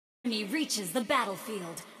Enemy reaches the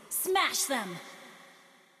battlefield. Smash them!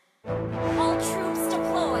 All troops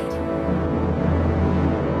deployed!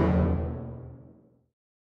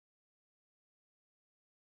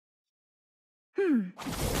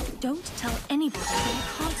 Don't tell anybody that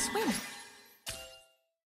I can't swim.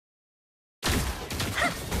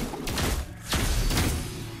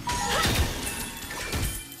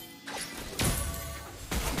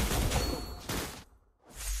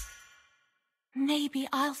 Maybe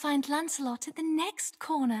I'll find Lancelot at the next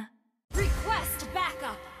corner. Request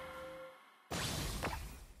backup!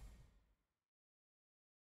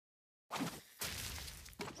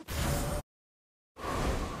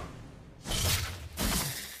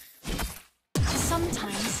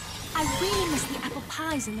 Sometimes, I really miss the apple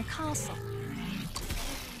pies in the castle.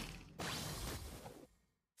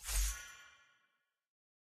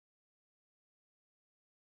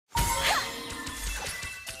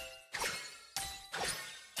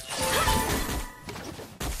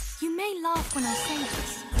 You may laugh when I say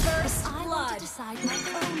this, First but I blood! want to decide my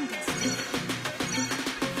own destiny.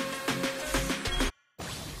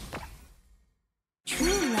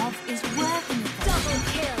 True love is worth an adventure. Double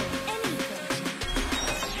kill!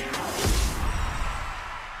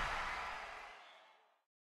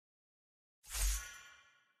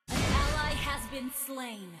 Been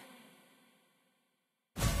slain.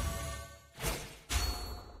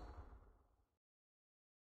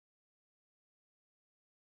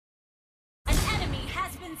 An enemy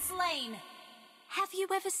has been slain. Have you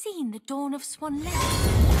ever seen the dawn of Swan Lake?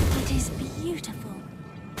 It is beautiful.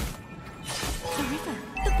 The river,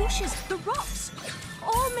 the bushes, the rocks,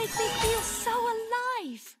 all make me feel so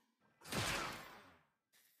alive.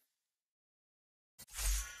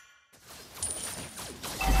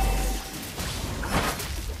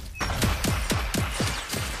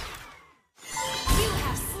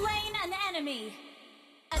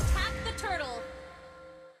 Attack the turtle!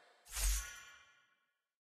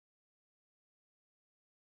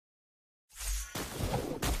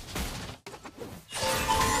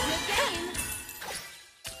 Regain!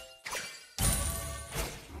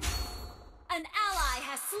 An ally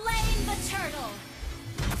has slain the turtle!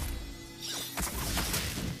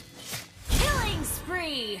 Killing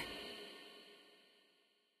spree!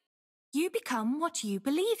 You become what you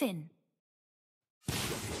believe in.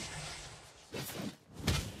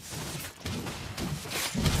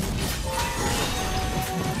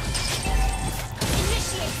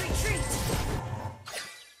 Initiate retreat!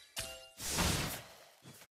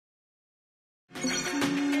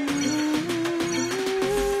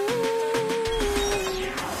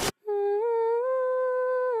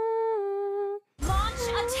 Launch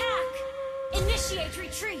attack! Initiate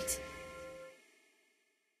retreat!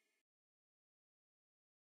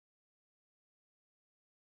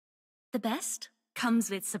 The best comes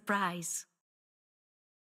with surprise.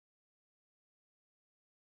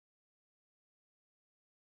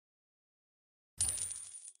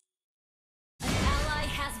 An ally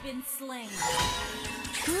has been slain.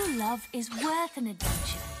 True love is worth an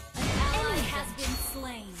adventure. An ally has been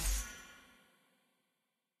slain.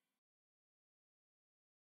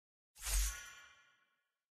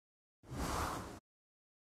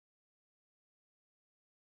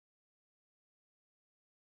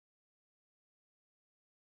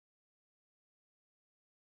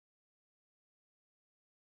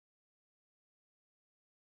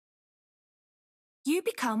 You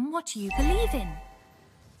become what you believe in.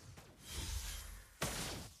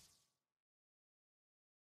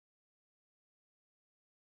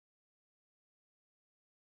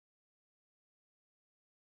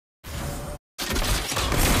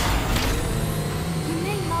 You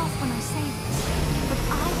may laugh when I say this, but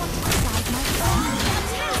I want to decide my own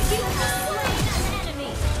destiny. You have slain an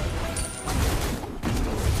enemy!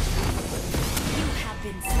 You have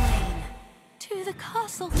been slain. To the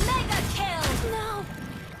castle. Mega kill! No!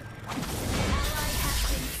 An ally has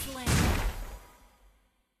been slain.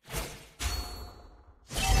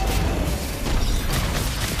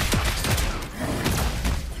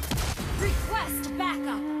 Request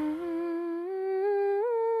backup!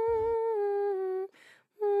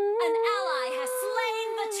 An ally has slain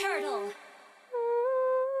the turtle!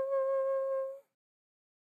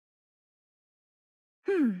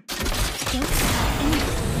 Don't tell anybody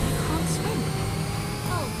that I can't swim.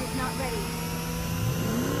 Oh, is not ready.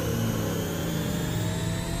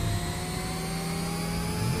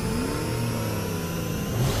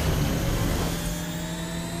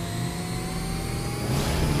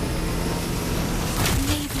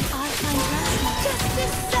 Maybe I'll find Lancelot.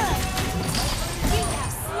 Justice served! You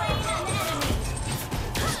have slain an enemy!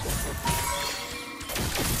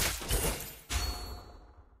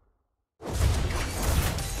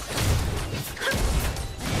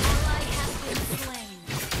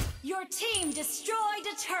 destroyed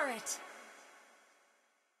a turret.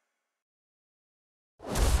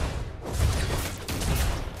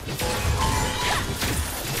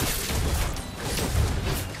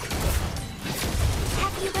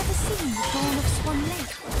 Have you ever seen the dawn of Swan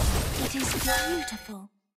Lake? It is beautiful.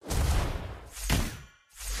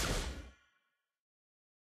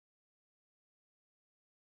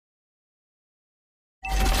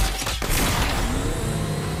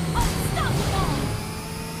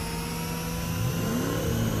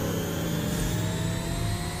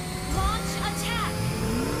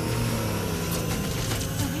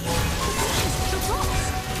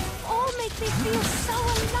 Feel so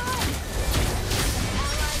alive!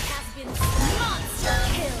 Ally has been monster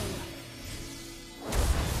kill!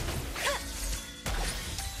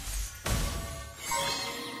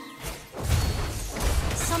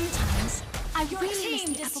 Sometimes I Your really team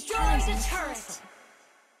miss the apple destroyed pies a in the turret! castle.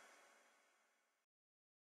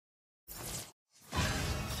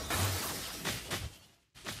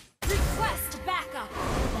 Request backup!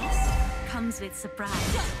 Best comes with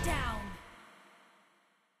surprise. Shut down!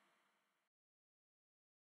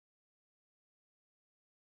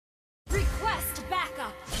 Request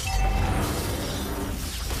backup!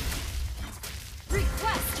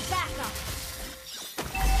 Request backup!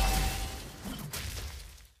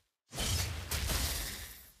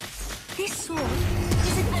 This sword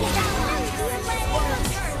is a gift.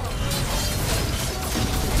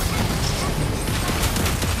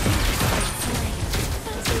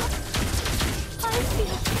 I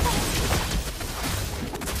feel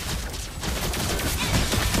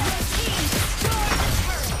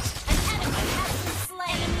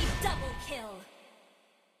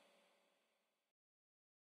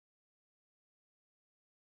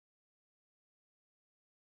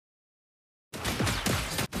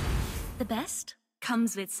the best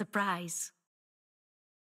comes with surprise.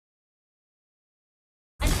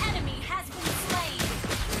 An enemy has been slain!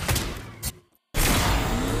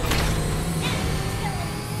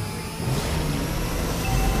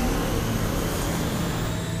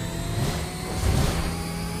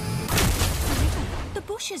 The river, the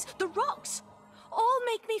bushes, the rocks, all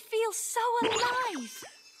make me feel so alive.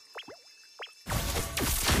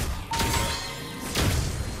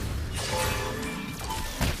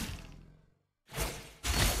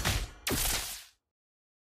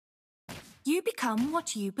 You become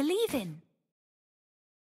what you believe in.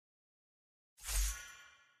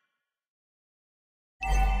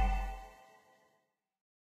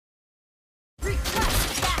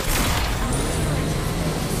 Request backup!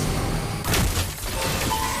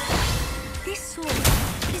 This sword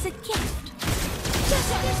is a gift.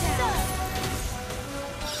 Just as so!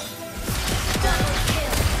 Double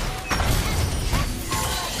kill!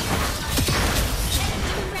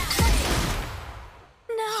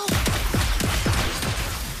 No!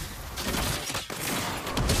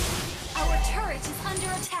 Our turret is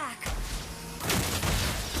under attack!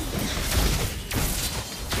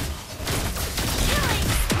 Killing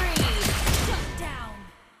spree! Shut down!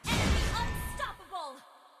 Enemy unstoppable!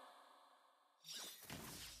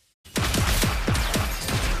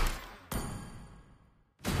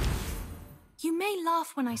 You may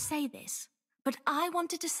laugh when I say this, but I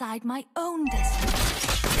want to decide my own destiny.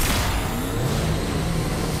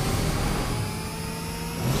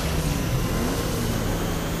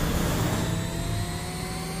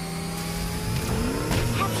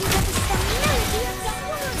 Have you ever sung melody of the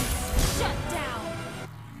world? Shut down!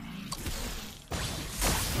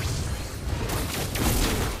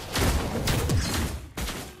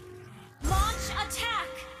 Launch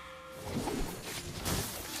attack!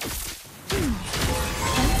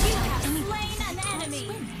 You have slain an enemy!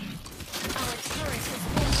 Our turret has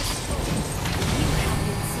been destroyed. You have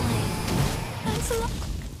been slain. Lancelot,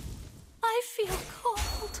 I feel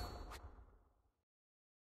cold.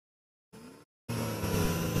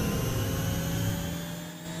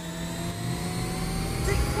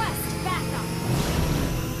 Request backup!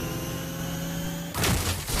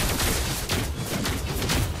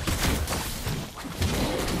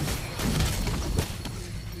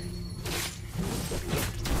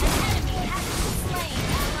 An enemy has been slain.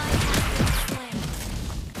 Ally has been slain.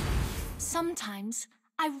 Sometimes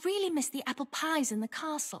I really miss the apple pies in the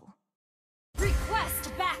castle.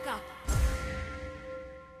 Request backup!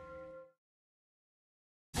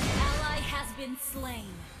 An ally has been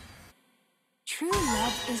slain. True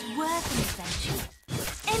love is worth an adventure.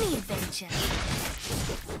 Any adventure.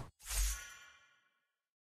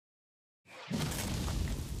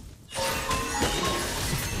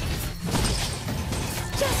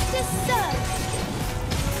 Justice served!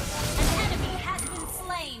 An enemy has been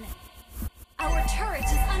slain. Our turret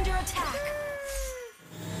is under attack.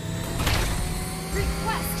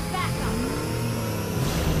 Request backup.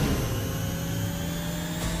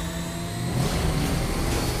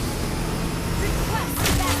 Request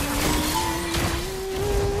backup.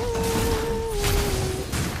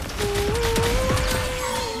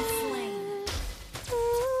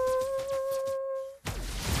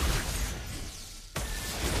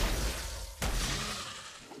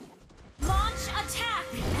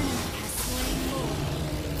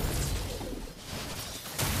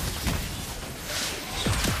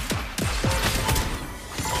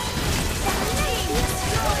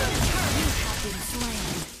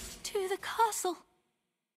 Castle.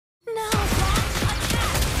 Now Attack!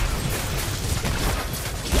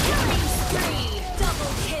 Killing spree!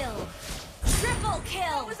 Double kill! Triple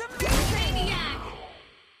kill! That was amazing! Maniac!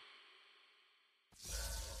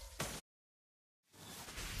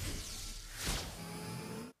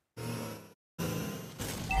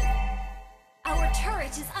 Our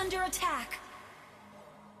turret is under attack!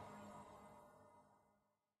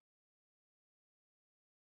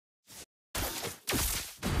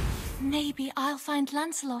 Maybe I'll find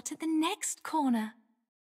Lancelot at the next corner.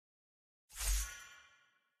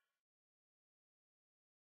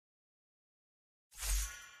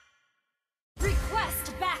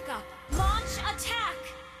 Request backup! Launch attack!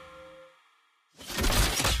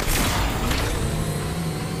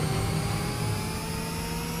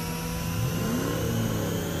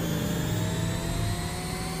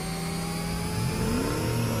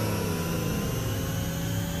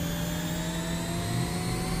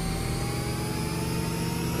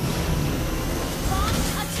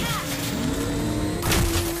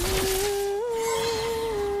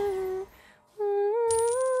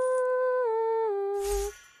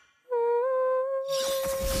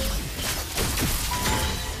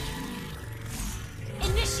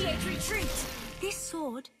 Retreat! This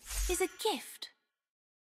sword is a gift.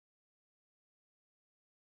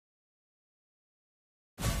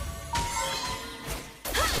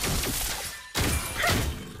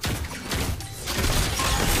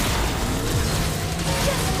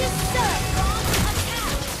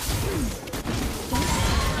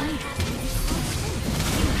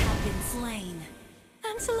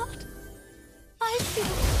 Lancelot, I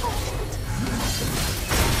feel cold.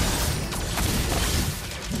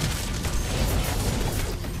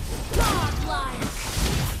 Godlike!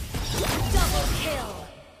 Double kill!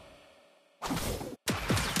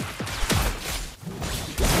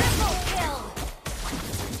 Triple kill!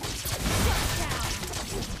 Shut down!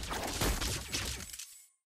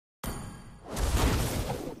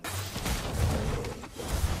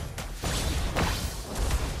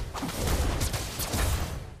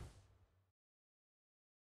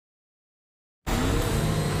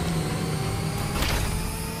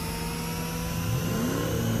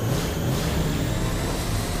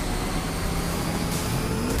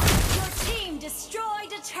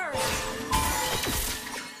 Destroyed a turret!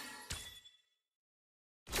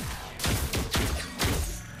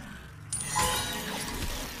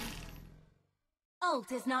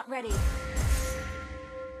 Ult is not ready.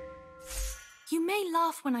 You may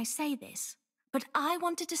laugh when I say this, but I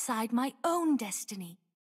want to decide my own destiny.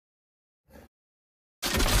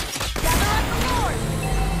 Gather up the Lord!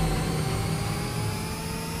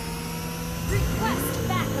 Request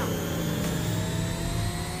backup!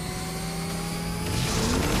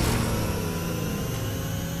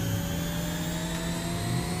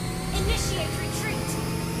 Initiate retreat!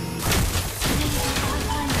 Maybe I'll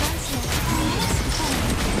find Lancelot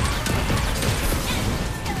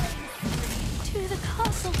to the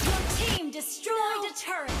castle. Your team destroyed a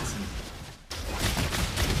turret!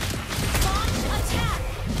 Launch attack!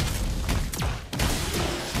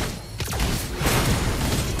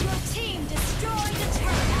 Your team destroyed a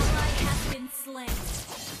turret! Ally has been slain.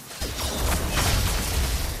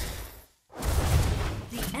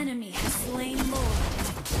 The enemy has slain Lord.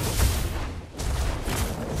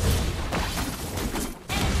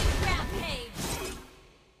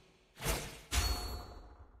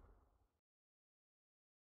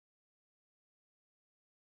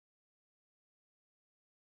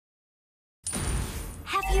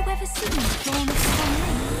 Have you ever seen the dawn of Swan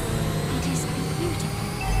Lake? It is beautiful.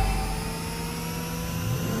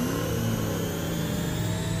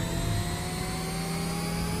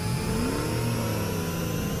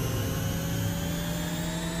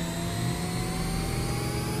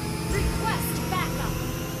 Request backup!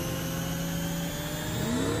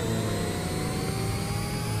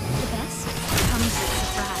 The best comes with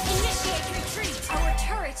surprise. Initiate retreat! Our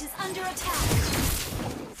turret is under attack.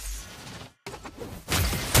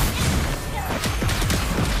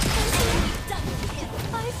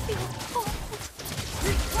 I feel cold.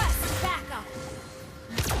 Request backup!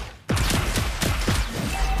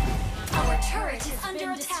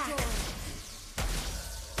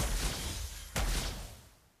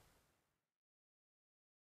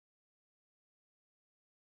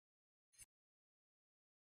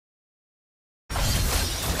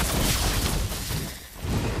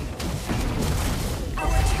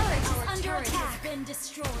 been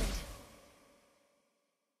destroyed.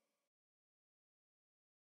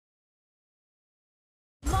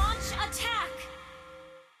 Launch attack!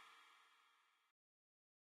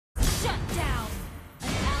 Shut down! An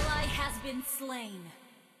ally has been slain.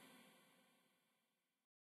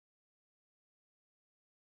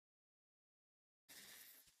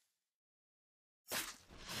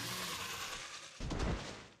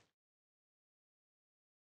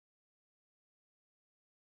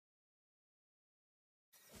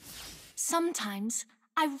 Sometimes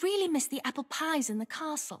I really miss the apple pies in the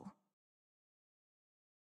castle.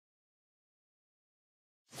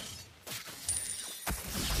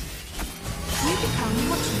 You become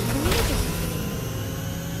what you believe in.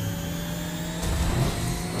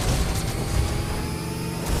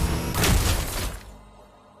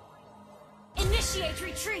 Initiate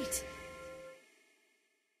retreat!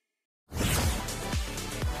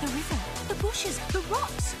 The river, the bushes, the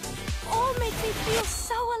rocks, all make me feel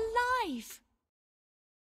so alive.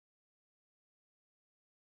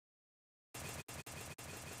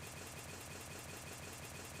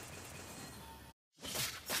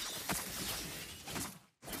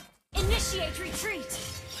 Initiate retreat!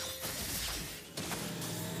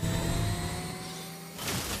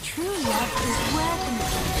 True love is worth an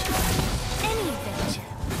adventure. Any adventure.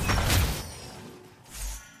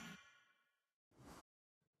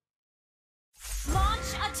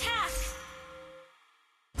 Launch attack!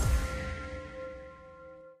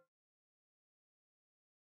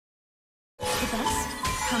 The best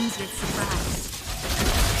comes with surprise.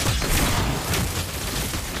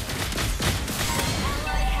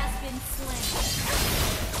 Ally has been slain.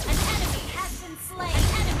 An enemy has been slain.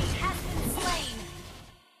 Enemy has been slain.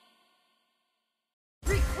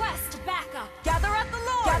 Request backup. Gather at the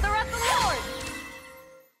Lord! Gather at the Lord!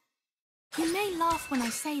 You may laugh when I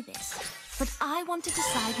say this, but I want to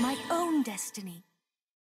decide my own destiny.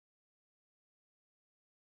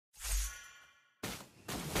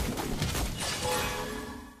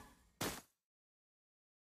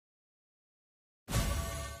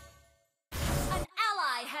 An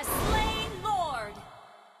ally has slain Lord.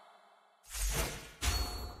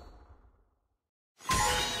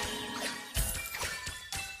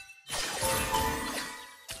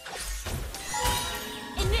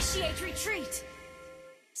 Initiate retreat.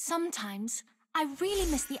 Sometimes I really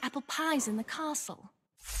miss the apple pies in the castle.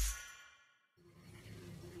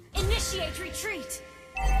 Initiate retreat.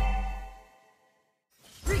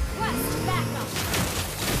 Request backup.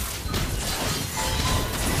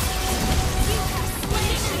 You have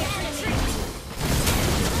slain an enemy.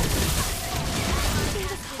 In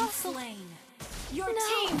the Been castle. slain. Your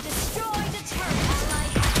No. team destroyed a turret. Ally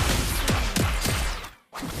has been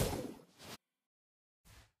slain.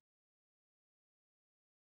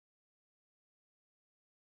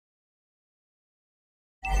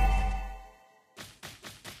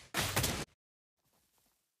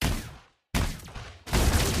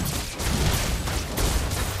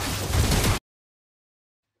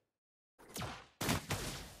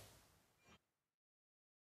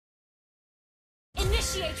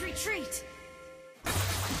 Initiate retreat!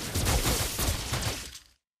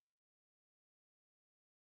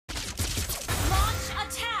 Launch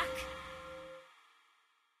attack!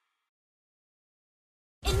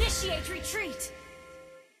 Initiate retreat!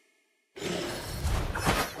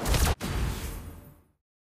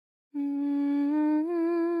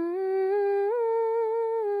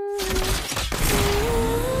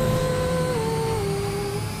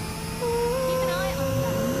 Keep an eye on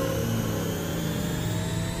them.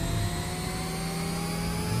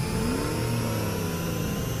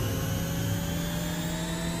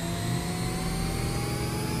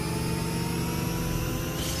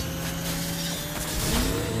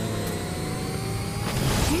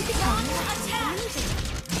 You become Launch what you attack! believe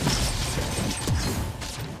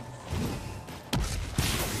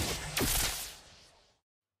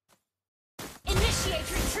in. Initiate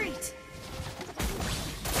retreat!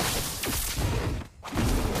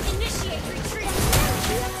 Initiate retreat!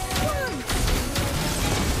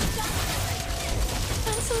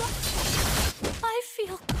 Thanks a lot. I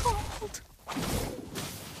feel cold.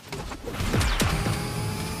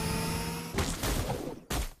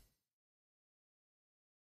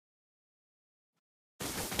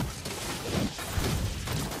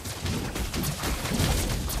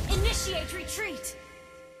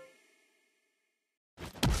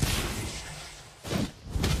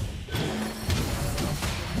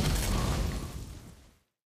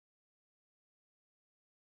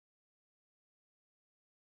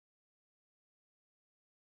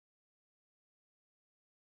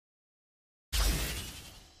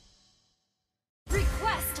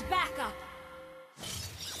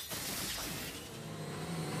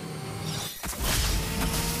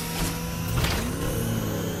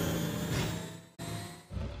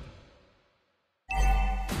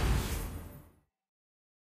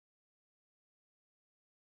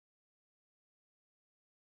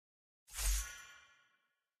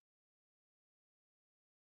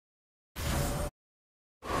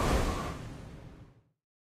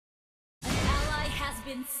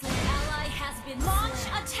 been slain. Ally has been launch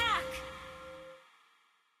slain. Attack.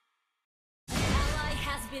 Ally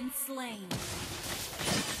has been slain.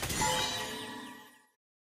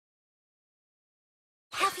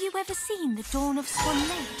 Have you ever seen the dawn of Swan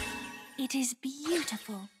Lake? It is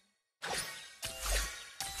beautiful.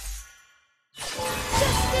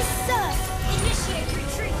 Justice served! Initiate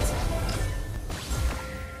retreat!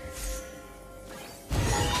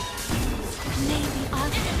 Maybe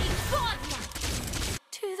I'll Enemy godlike!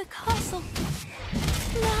 to the castle.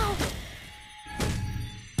 Now!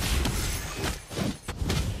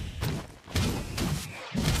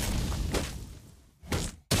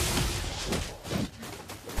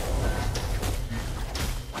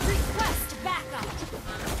 Request backup!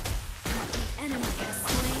 The enemy has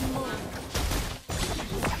slain Lord.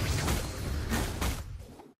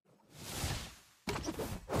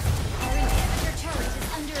 Our inhibitor turret is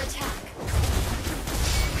under attack.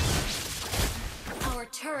 Our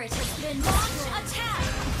turret has been launched. Attack!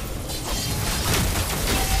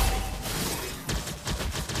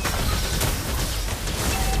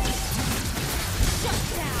 Shut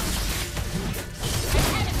down! An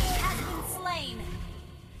enemy has been slain.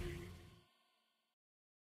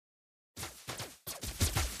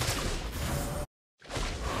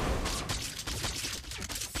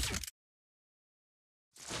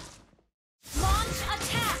 Launch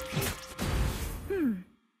attack!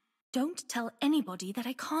 Don't tell anybody that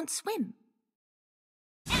I can't swim.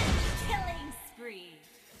 Enemy killing spree.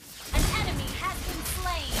 An enemy has been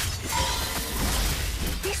slain.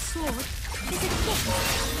 This sword is a gift.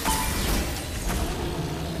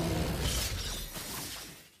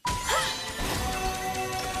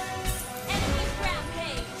 Enemy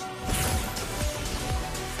rampage.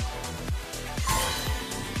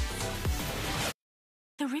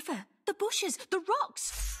 The river, the bushes, the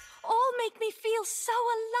rocks, all make me feel so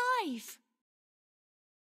alive.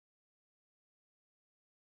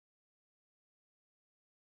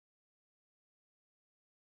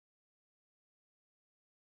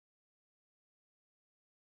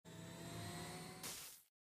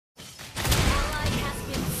 Ally has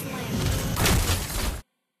been slain.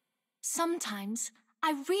 Sometimes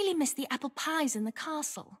I really miss the apple pies in the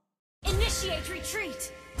castle. Initiate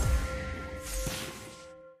retreat.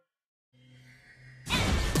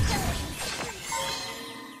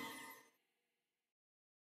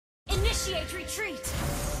 Initiate retreat.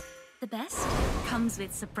 The best comes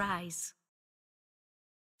with surprise.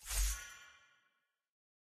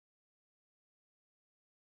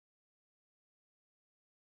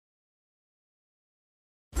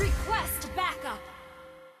 Request backup.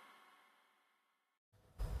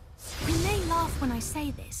 You may laugh when I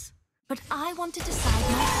say this, but I want to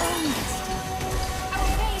decide my own destiny.